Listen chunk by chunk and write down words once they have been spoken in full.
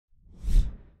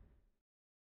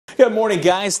Good morning,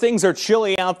 guys. Things are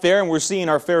chilly out there, and we're seeing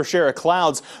our fair share of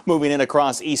clouds moving in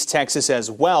across East Texas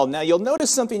as well. Now, you'll notice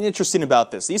something interesting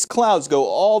about this. These clouds go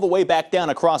all the way back down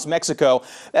across Mexico.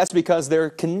 That's because they're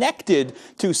connected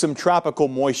to some tropical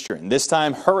moisture. And this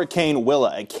time, Hurricane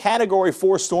Willa, a Category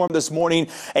 4 storm this morning,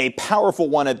 a powerful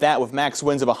one at that, with max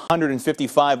winds of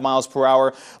 155 miles per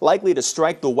hour, likely to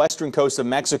strike the western coast of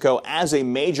Mexico as a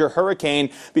major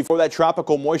hurricane before that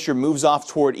tropical moisture moves off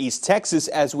toward East Texas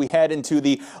as we head into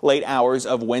the late hours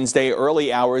of Wednesday,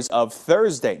 early hours of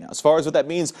Thursday. Now, as far as what that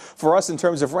means for us in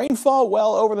terms of rainfall,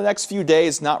 well, over the next few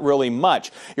days, not really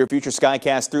much. Your future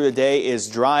skycast through the day is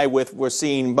dry, with we're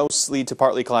seeing mostly to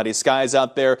partly cloudy skies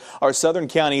out there. Our southern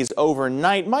counties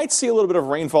overnight might see a little bit of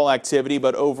rainfall activity,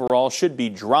 but overall should be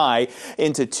dry.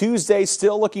 Into Tuesday,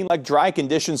 still looking like dry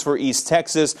conditions for East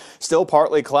Texas. Still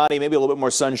partly cloudy, maybe a little bit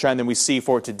more sunshine than we see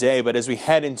for today. But as we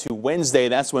head into Wednesday,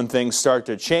 that's when things start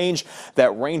to change.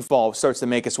 That rainfall starts to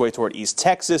make its way toward East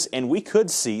Texas, and we could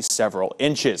see several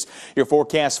inches. Your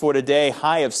forecast for today,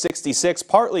 high of 66,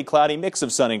 partly cloudy, mix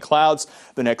of sun and clouds.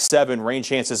 The next 7, rain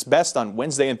chances best on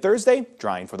Wednesday and Thursday,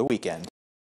 drying for the weekend.